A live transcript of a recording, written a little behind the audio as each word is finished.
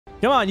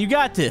Come on, you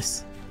got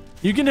this.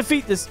 You can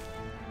defeat this.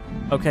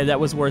 Okay, that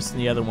was worse than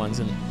the other ones.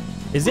 And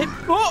is it?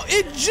 Oh,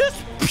 it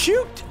just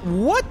puked.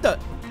 What the?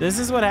 This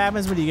is what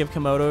happens when you give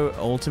Camodo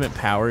ultimate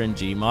power in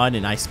Gmod,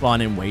 and I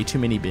spawn in way too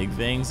many big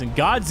things. And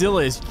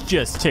Godzilla is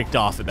just ticked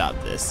off about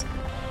this.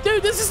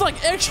 Dude, this is like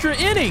extra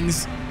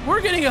innings.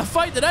 We're getting a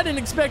fight that I didn't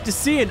expect to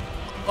see. And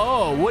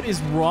oh, what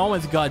is wrong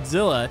with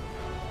Godzilla?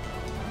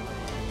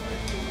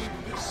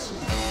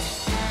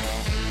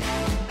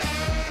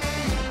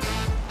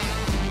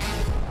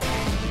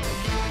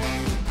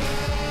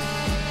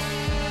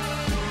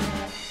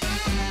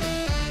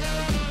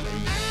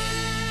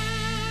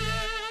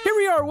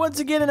 Once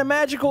again in a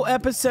magical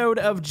episode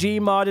of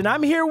Gmod, and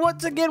I'm here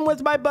once again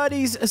with my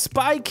buddies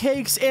Spy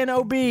Cakes and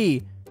OB.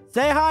 Say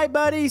hi,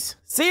 buddies.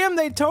 See them?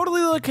 They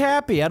totally look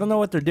happy. I don't know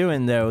what they're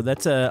doing though.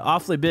 That's a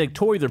awfully big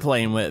toy they're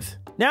playing with.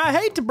 Now I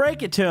hate to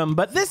break it to them,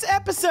 but this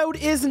episode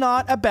is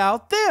not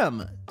about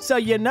them. So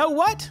you know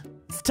what?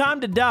 It's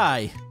time to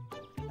die.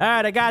 All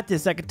right, I got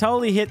this. I can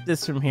totally hit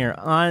this from here.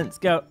 On, let's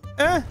go.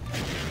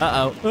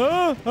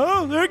 Uh-oh.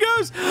 Oh, there it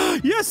goes.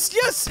 Yes,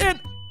 yes, and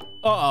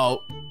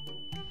uh-oh.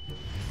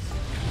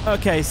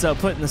 Okay, so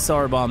putting the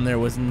solar bomb there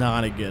was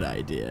not a good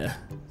idea.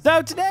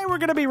 So today we're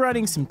gonna be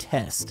running some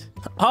tests.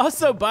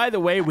 Also, by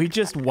the way, we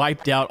just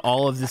wiped out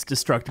all of this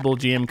destructible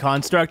GM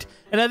construct,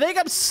 and I think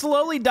I'm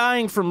slowly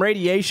dying from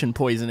radiation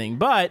poisoning,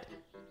 but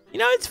you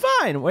know, it's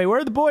fine. Wait, where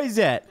are the boys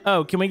at?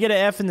 Oh, can we get an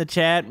F in the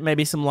chat?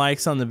 Maybe some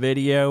likes on the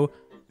video?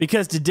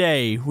 Because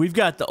today, we've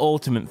got the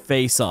ultimate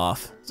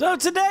face-off. So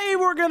today,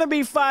 we're gonna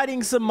be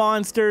fighting some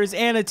monsters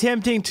and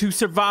attempting to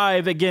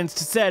survive against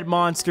said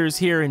monsters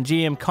here in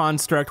GM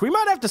Construct. We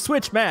might have to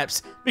switch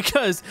maps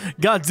because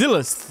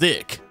Godzilla's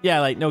thick. Yeah,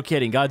 like, no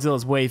kidding.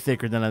 Godzilla's way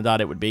thicker than I thought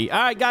it would be. All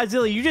right,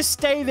 Godzilla, you just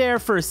stay there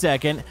for a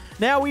second.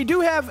 Now, we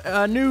do have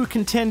a new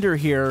contender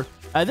here.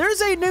 There's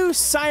a new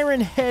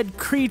Siren Head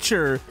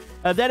creature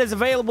that is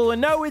available, and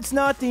no, it's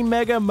not the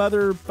mega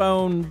mother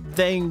phone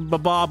thing,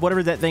 Bob,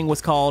 whatever that thing was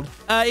called.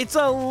 It's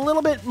a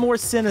little bit more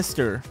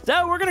sinister.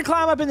 So we're gonna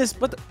climb up in this,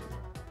 where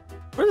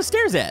are the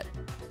stairs at?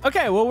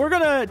 Okay, well, we're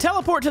gonna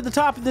teleport to the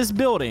top of this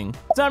building.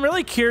 So I'm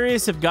really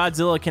curious if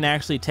Godzilla can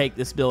actually take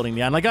this building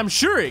down. Like, I'm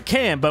sure it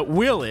can, but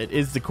will it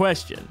is the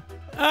question.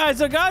 All right,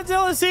 so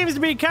Godzilla seems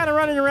to be kind of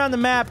running around the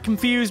map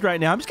confused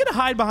right now. I'm just gonna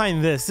hide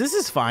behind this. This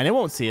is fine, it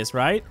won't see us,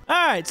 right?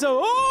 All right,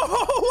 so,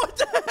 oh, what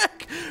the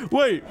heck?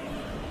 Wait.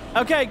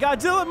 Okay,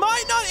 Godzilla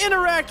might not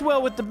interact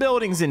well with the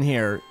buildings in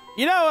here.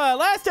 You know,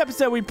 last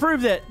episode we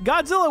proved that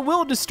Godzilla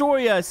will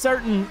destroy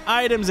certain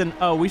items, and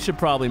oh, we should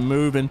probably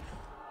move. And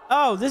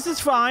oh, this is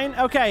fine.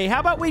 Okay, how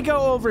about we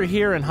go over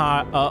here and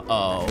hide?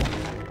 Uh-oh,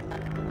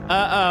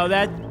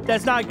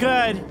 that's not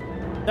good.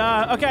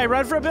 Okay,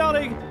 run for a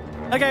building.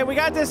 Okay, we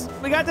got this.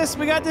 We got this.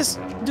 We got this.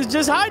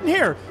 Just hide in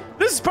here.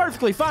 This is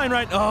perfectly fine,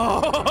 right?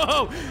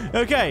 Oh,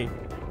 okay.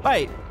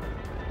 Wait.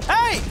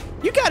 Hey,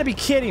 you gotta be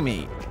kidding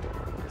me.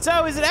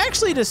 So is it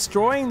actually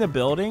destroying the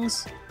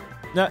buildings?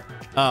 No.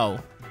 Oh.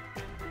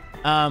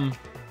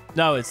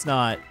 No, it's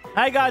not.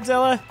 Hi,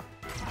 Godzilla.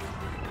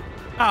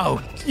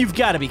 Oh, you've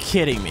got to be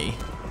kidding me.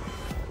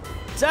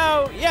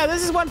 So, yeah,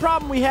 this is one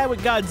problem we had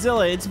with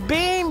Godzilla. Its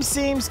beam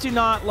seems to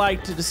not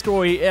like to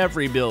destroy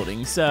every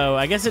building, so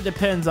I guess it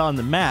depends on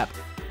the map.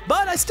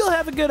 But I still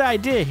have a good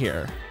idea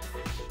here.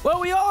 Well,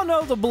 we all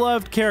know the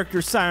beloved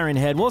character Siren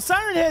Head. Well,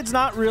 Siren Head's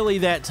not really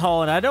that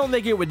tall, and I don't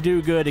think it would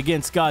do good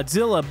against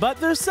Godzilla,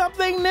 but there's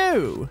something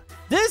new.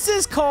 This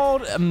is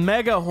called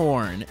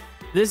MEGAHORN.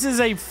 This is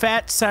a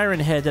fat Siren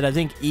Head that I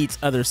think eats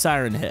other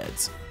Siren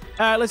Heads.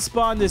 All right, let's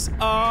spawn this.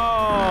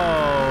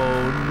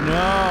 Oh,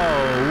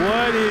 no.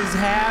 What is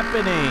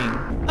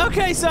happening?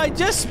 Okay, so I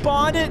just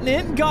spawned it, and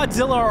it and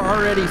Godzilla are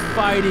already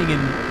fighting,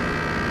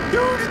 and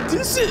dude,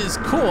 this is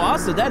cool.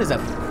 Also, that is a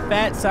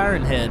fat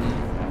Siren Head.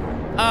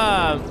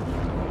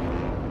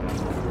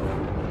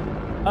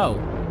 Oh,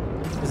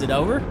 is it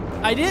over?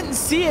 I didn't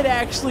see it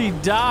actually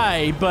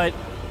die, but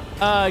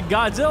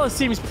Godzilla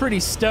seems pretty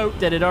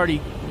stoked that it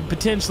already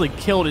potentially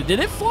killed it. Did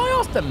it fly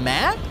off the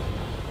map?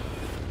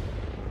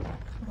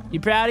 You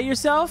proud of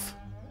yourself?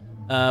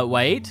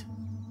 Wait.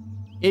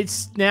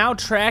 It's now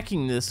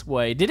tracking this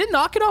way. Did it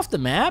knock it off the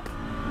map?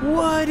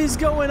 What is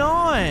going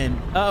on?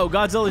 Uh-oh,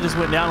 Godzilla just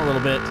went down a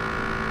little bit.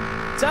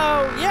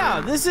 So, yeah,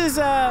 this is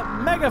a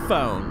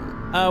megaphone.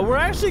 We're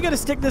actually gonna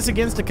stick this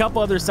against a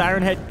couple other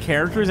Siren Head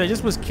characters. I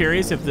just was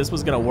curious if this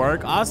was gonna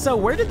work. Also,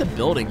 where did the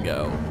building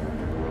go?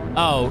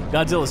 Oh,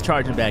 Godzilla's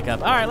charging back up.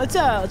 All right,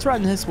 let's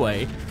run this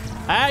way.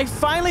 I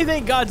finally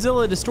think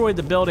Godzilla destroyed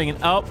the building, and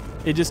oh,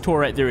 it just tore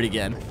right through it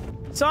again.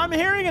 So I'm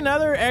hearing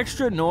another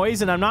extra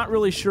noise, and I'm not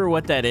really sure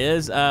what that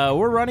is.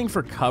 We're running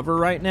for cover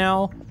right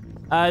now.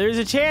 There's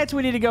a chance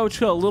we need to go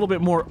to a little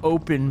bit more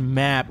open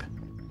map.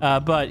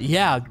 But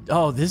yeah,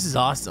 oh, this is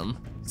awesome.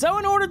 So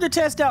in order to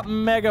test out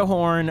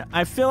MEGAHORN,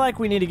 I feel like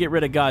we need to get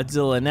rid of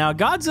Godzilla. Now,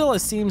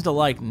 Godzilla seems to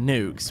like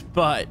nukes,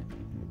 but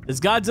does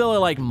Godzilla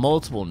like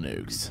multiple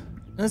nukes?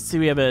 Let's see,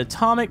 we have an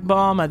atomic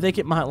bomb. I think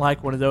it might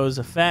like one of those.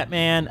 A Fat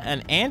Man,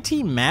 an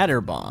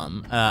antimatter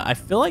bomb. I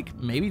feel like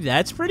maybe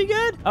that's pretty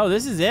good. Oh,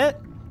 this is it?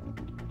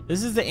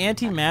 This is the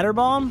antimatter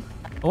bomb?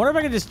 I wonder if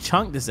I can just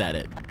chunk this at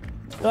it.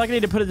 I feel like I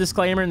need to put a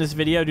disclaimer in this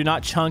video. Do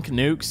not chunk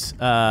nukes.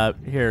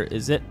 Here,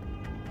 is it?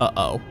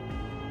 Uh-oh.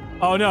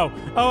 Oh, no.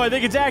 Oh, I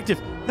think it's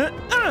active.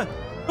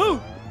 Oh,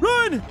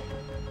 run!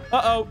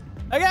 Uh-oh.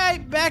 Okay,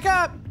 back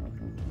up.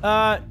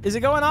 Is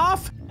it going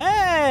off?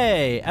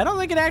 Hey, I don't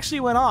think it actually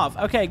went off.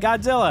 Okay,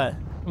 Godzilla,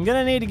 I'm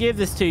gonna need to give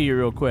this to you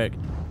real quick.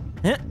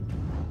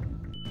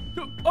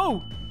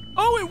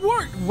 Oh, it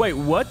worked. Wait,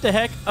 what the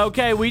heck?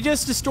 Okay, we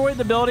just destroyed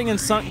the building and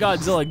sunk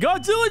Godzilla.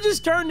 Godzilla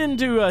just turned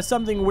into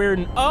something weird.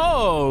 And,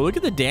 oh, look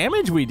at the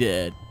damage we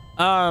did.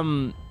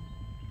 I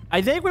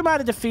think we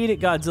might have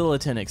defeated Godzilla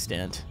to an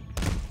extent.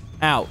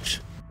 Ouch.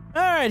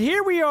 All right,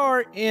 here we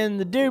are in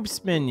the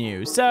dupes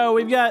menu. So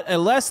we've got a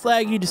less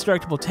laggy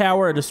destructible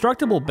tower, a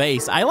destructible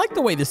base. I like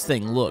the way this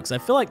thing looks. I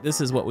feel like this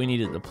is what we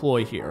need to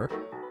deploy here.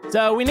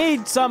 So we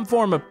need some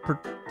form of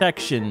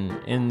protection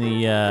in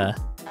the,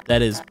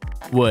 that is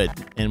wood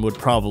and would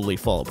probably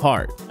fall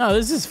apart. Oh,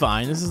 this is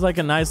fine. This is like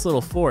a nice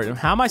little fort.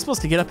 How am I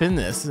supposed to get up in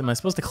this? Am I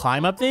supposed to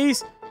climb up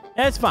these?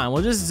 That's fine.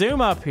 We'll just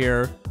zoom up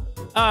here.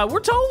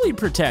 We're totally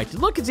protected.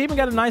 Look, it's even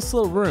got a nice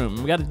little room.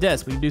 We got a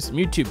desk we can do some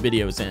YouTube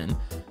videos in.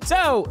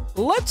 So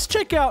let's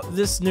check out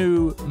this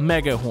new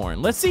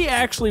MEGAHORN. Let's see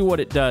actually what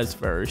it does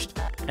first.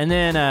 And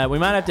then we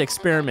might have to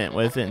experiment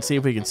with it and see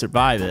if we can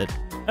survive it.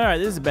 All right,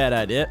 this is a bad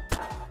idea.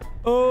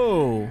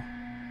 Oh,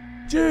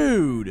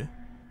 dude,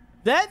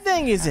 that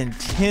thing is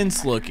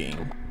intense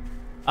looking.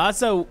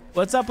 Also,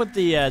 what's up with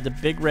the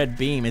big red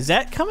beam? Is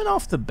that coming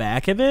off the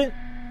back of it?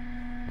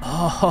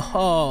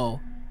 Oh,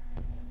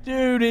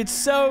 dude,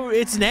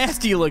 it's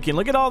nasty looking.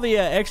 Look at all the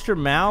extra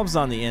mouths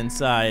on the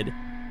inside.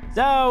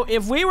 So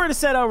if we were to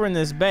set over in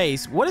this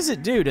base, what does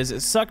it do? Does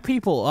it suck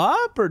people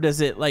up or does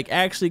it like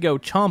actually go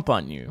chomp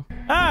on you?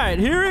 All right,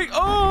 here it,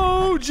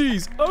 oh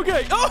geez,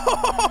 okay.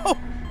 Oh!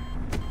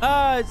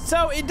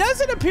 So it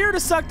doesn't appear to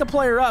suck the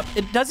player up.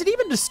 Does it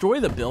even destroy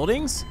the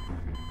buildings?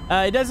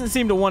 It doesn't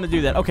seem to want to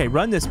do that. Okay,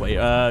 run this way.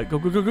 Go,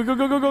 go, go, go, go,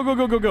 go, go, go, go,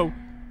 go, go, go.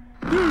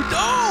 Dude,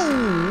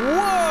 oh,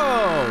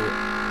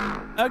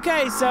 whoa.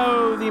 Okay,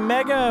 so the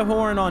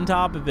MEGAHORN on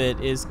top of it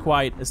is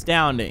quite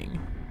astounding.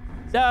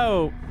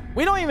 So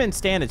we don't even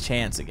stand a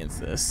chance against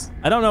this.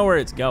 I don't know where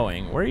it's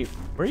going. Where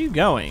are you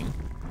going?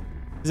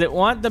 Does it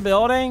want the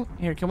building?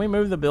 Here, can we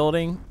move the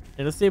building?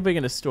 Here, let's see if we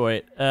can destroy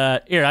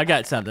it. Here, I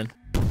got something.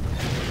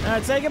 All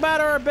right, say goodbye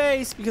to our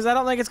base because I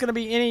don't think it's gonna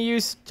be any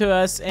use to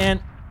us. And,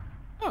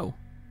 oh.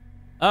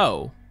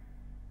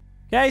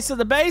 Okay, so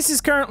the base is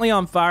currently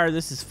on fire.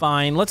 This is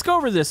fine. Let's go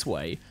over this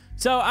way.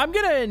 So I'm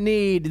gonna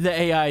need the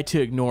AI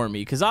to ignore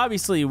me because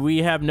obviously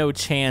we have no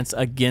chance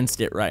against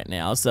it right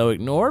now. So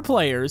ignore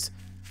players.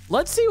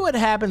 Let's see what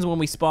happens when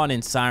we spawn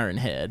in Siren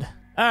Head.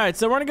 All right,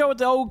 so we're gonna go with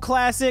the old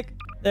classic.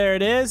 There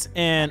it is,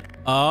 and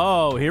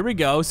oh, here we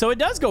go. So it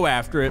does go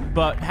after it,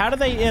 but how do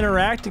they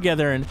interact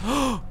together? And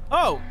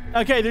oh,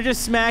 okay, they're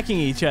just smacking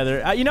each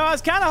other. You know, I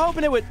was kind of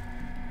hoping it would,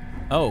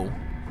 oh.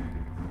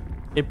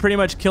 It pretty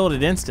much killed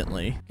it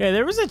instantly. Okay,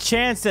 there was a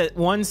chance that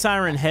one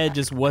Siren Head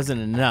just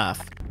wasn't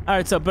enough. All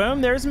right, so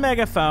boom, there's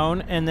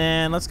Megaphone, and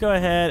then let's go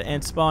ahead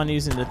and spawn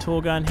using the tool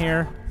gun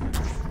here.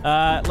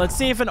 Let's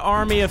see if an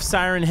army of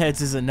Siren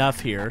Heads is enough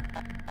here.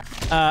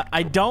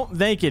 I don't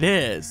think it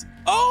is.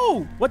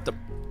 Oh, what the?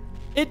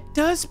 It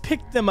does pick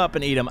them up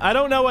and eat them. I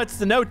don't know what's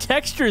the no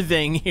texture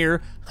thing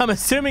here. I'm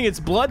assuming it's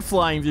blood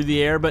flying through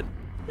the air, but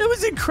it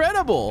was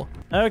incredible.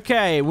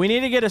 Okay, we need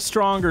to get a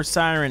stronger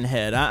Siren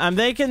Head. I'm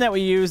thinking that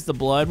we use the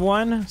blood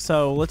one,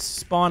 so let's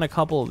spawn a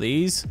couple of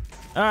these.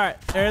 All right,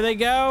 there they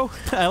go.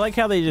 I like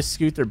how they just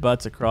scoot their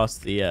butts across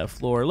the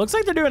floor. Looks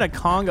like they're doing a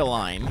conga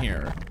line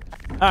here.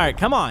 All right,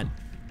 come on.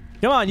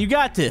 Come on, you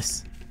got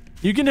this.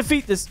 You can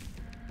defeat this.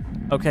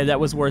 Okay, that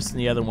was worse than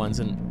the other ones.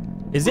 And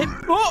is it?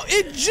 Oh,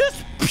 it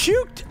just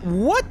puked.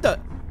 What the?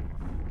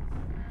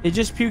 It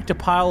just puked a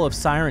pile of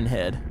Siren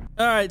Head.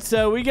 All right,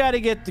 so we got to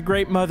get the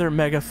Great Mother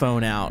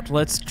Megaphone out.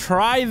 Let's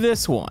try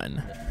this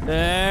one.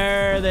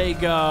 There they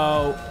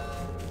go.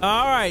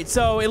 All right,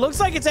 so it looks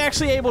like it's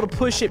actually able to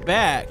push it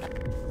back.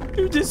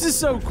 Dude, this is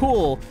so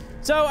cool.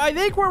 So I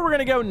think where we're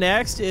gonna go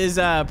next is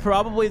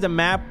probably the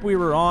map we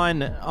were on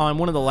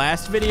one of the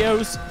last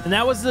videos, and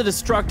that was the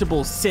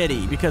Destructible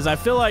City, because I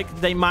feel like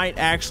they might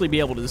actually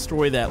be able to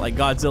destroy that like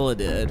Godzilla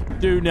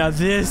did. Dude, now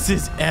this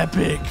is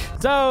epic.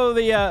 So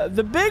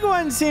the big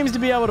one seems to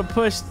be able to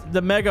push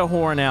the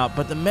MEGAHORN out,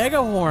 but the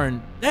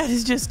MEGAHORN, that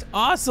is just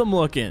awesome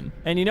looking.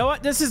 And you know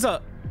what? This is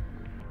a,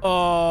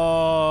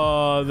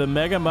 oh, the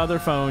Mega Mother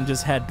Phone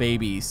just had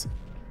babies.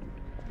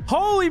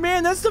 Holy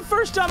man, that's the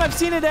first time I've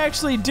seen it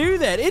actually do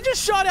that. It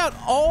just shot out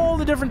all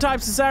the different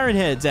types of Siren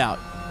Heads out.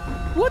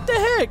 What the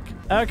heck?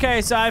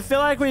 Okay, so I feel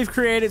like we've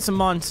created some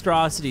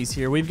monstrosities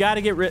here. We've got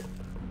to get rid...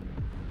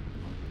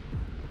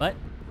 What?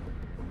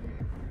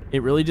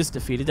 It really just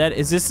defeated that?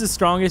 Is this the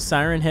strongest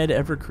Siren Head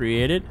ever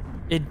created?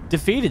 It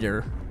defeated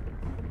her.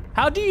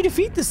 How do you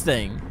defeat this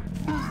thing?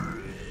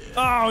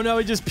 Oh no,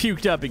 it just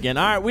puked up again.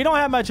 All right, we don't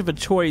have much of a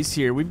choice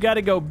here. We've got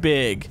to go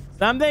big.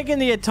 I'm thinking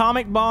the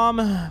atomic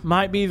bomb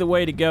might be the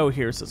way to go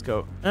here. So let's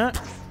go.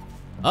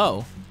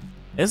 Oh,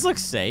 this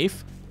looks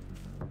safe.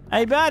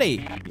 Hey,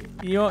 buddy.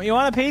 You want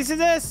a piece of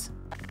this?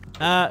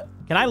 Can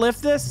I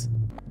lift this?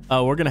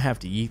 Oh, we're gonna have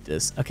to eat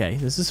this. Okay,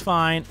 this is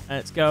fine.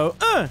 Let's go.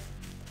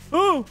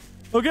 Oh,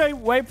 okay,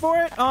 wait for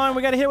it. On,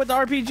 we gotta hit with the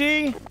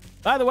RPG.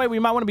 By the way, we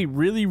might want to be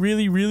really,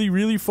 really, really,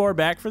 really far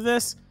back for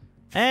this.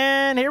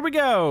 And here we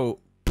go.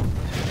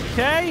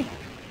 Okay.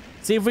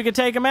 See if we can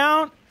take him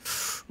out.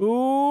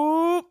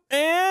 Ooh,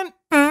 and...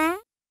 Oh.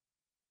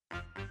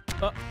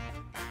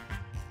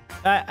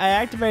 I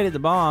activated the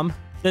bomb.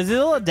 Does the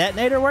little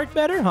detonator work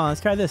better? Hold on,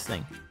 let's try this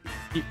thing.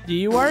 Do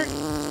you work?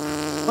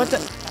 What the?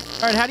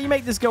 All right, how do you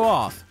make this go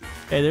off?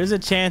 Okay, there's a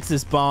chance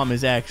this bomb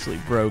is actually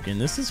broken.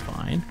 This is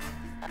fine.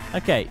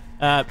 Okay,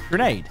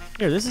 grenade.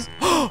 Here, this is...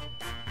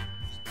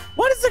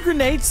 What does the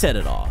grenade set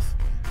it off?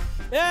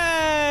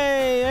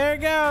 Yay, there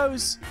it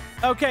goes.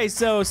 Okay,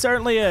 so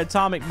certainly an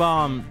atomic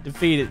bomb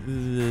defeated.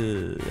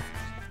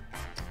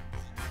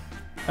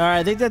 All right,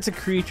 I think that's a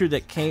creature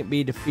that can't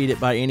be defeated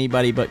by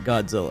anybody but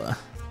Godzilla.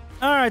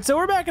 All right, so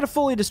we're back in a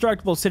fully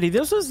destructible city.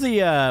 This was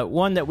the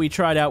one that we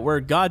tried out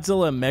where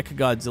Godzilla and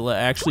Mechagodzilla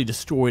actually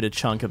destroyed a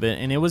chunk of it,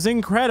 and it was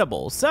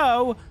incredible.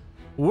 So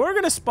we're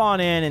gonna spawn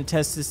in and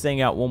test this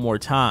thing out one more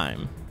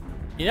time.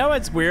 You know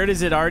what's weird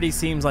is it already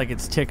seems like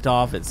it's ticked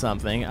off at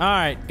something. All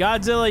right,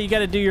 Godzilla, you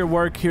gotta do your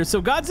work here.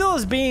 So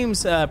Godzilla's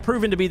beams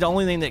proven to be the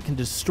only thing that can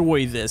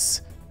destroy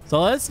this.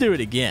 So let's do it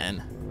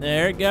again.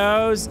 There it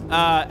goes.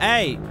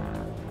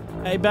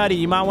 Hey, buddy,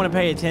 you might want to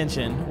pay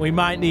attention. We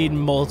might need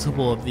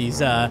multiple of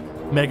these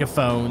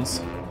megaphones.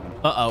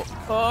 Uh-oh.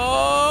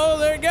 Oh,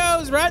 there it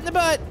goes, right in the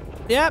butt.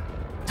 Yep.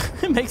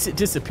 It makes it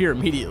disappear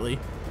immediately.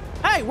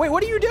 Hey, wait,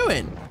 what are you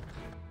doing?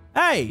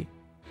 Hey,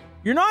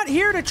 you're not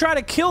here to try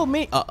to kill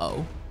me.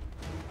 Uh-oh.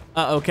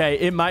 Okay,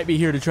 it might be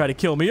here to try to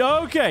kill me.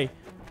 Okay.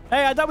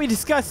 Hey, I thought we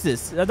discussed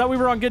this. I thought we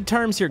were on good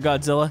terms here,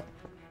 Godzilla.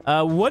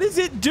 What is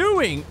it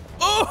doing?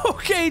 Oh,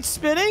 okay, it's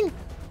spinning.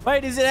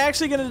 Wait, is it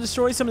actually going to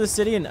destroy some of the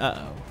city? And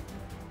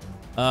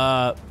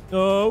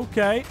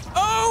okay.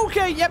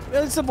 Okay, yep,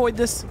 let's avoid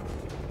this.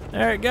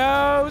 There it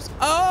goes.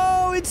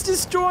 Oh, it's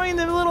destroying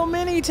the little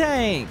mini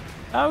tank.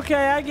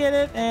 Okay, I get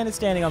it. And it's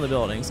standing on the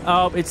buildings.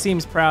 Oh, it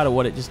seems proud of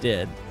what it just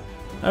did.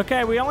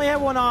 Okay, we only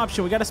have one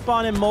option. We got to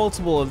spawn in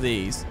multiple of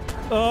these.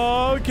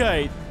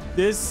 Okay,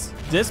 this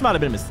might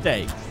have been a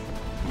mistake.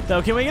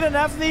 So can we get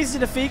enough of these to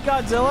defeat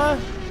Godzilla?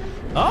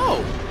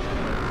 Oh,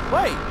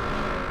 wait.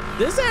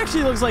 This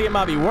actually looks like it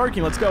might be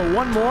working. Let's go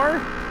one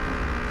more.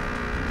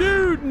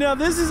 Dude, now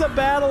this is a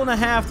battle and a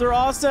half. They're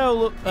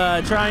also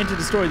trying to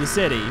destroy the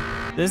city.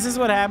 This is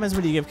what happens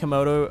when you give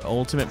Camodo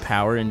ultimate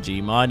power in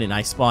Gmod and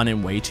I spawn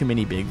in way too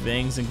many big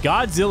things. And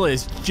Godzilla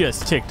is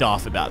just ticked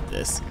off about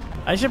this.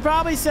 I should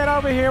probably sit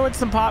over here with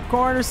some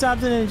popcorn or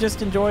something and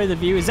just enjoy the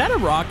view. Is that a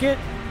rocket?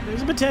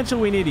 There's a potential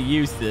we need to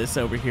use this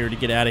over here to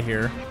get out of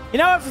here. You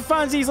know what, for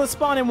funsies, let's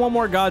spawn in one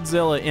more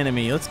Godzilla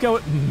enemy. Let's go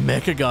with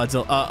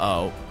Mechagodzilla.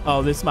 Uh-oh.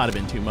 Oh, this might have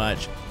been too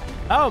much.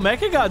 Oh,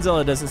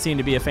 Mechagodzilla doesn't seem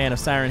to be a fan of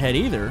Siren Head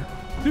either.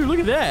 Dude, look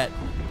at that.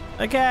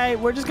 Okay,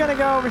 we're just gonna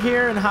go over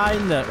here and hide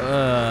in the,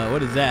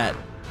 what is that?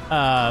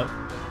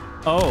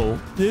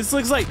 Oh, this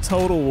looks like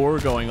total war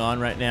going on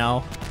right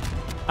now.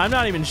 I'm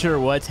not even sure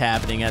what's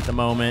happening at the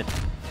moment.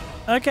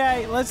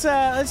 Okay, let's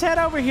head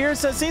over here.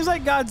 So it seems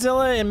like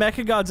Godzilla and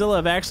Mechagodzilla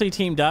have actually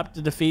teamed up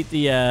to defeat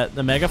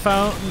the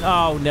megaphone.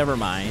 Oh, never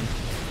mind.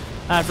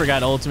 I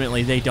forgot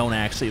ultimately they don't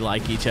actually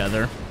like each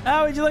other.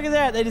 Oh, would you look at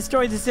that? They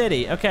destroyed the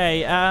city.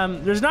 Okay,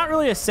 there's not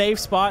really a safe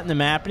spot in the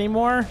map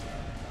anymore.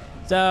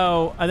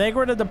 So I think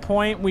we're to the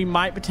point we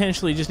might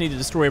potentially just need to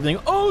destroy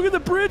everything. Oh, look at the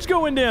bridge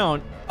going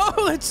down.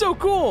 Oh, that's so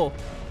cool.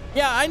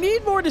 Yeah, I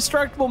need more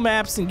destructible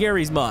maps in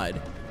Garry's mod.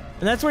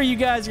 And that's where you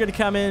guys are going to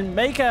come in.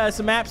 Make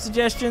some map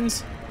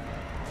suggestions.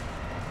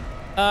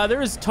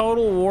 There is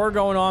total war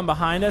going on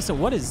behind us. And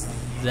what is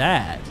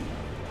that?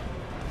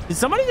 Did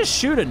somebody just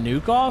shoot a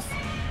nuke off?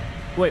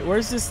 Wait,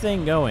 where's this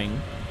thing going?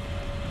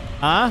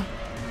 Huh?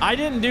 I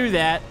didn't do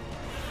that.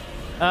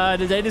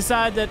 Did they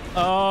decide that?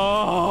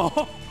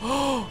 Oh.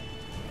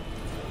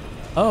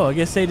 Oh, I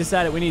guess they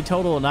decided we need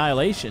total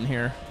annihilation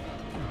here.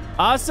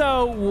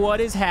 Also,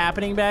 what is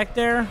happening back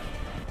there?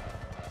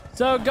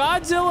 So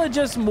Godzilla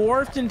just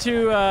morphed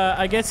into,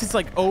 I guess it's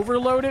like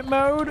overloaded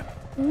mode.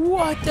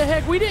 What the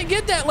heck? We didn't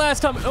get that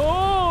last time.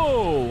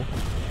 Oh.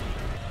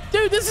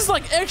 Dude, this is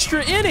like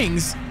extra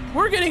innings.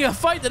 We're getting a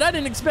fight that I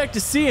didn't expect to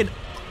see. And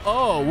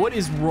oh, what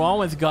is wrong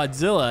with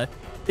Godzilla?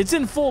 It's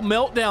in full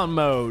meltdown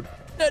mode.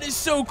 That is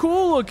so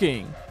cool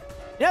looking.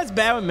 Yeah, it's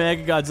bad when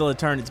Mechagodzilla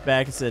turned its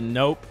back and said,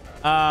 nope.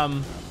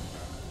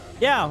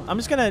 Yeah, I'm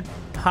just gonna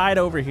hide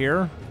over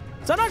here.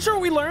 So I'm not sure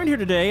what we learned here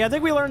today. I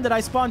think we learned that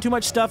I spawned too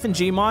much stuff in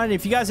Gmod. And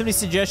if you guys have any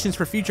suggestions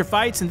for future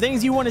fights and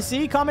things you want to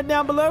see, comment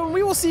down below and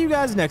we will see you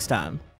guys next time.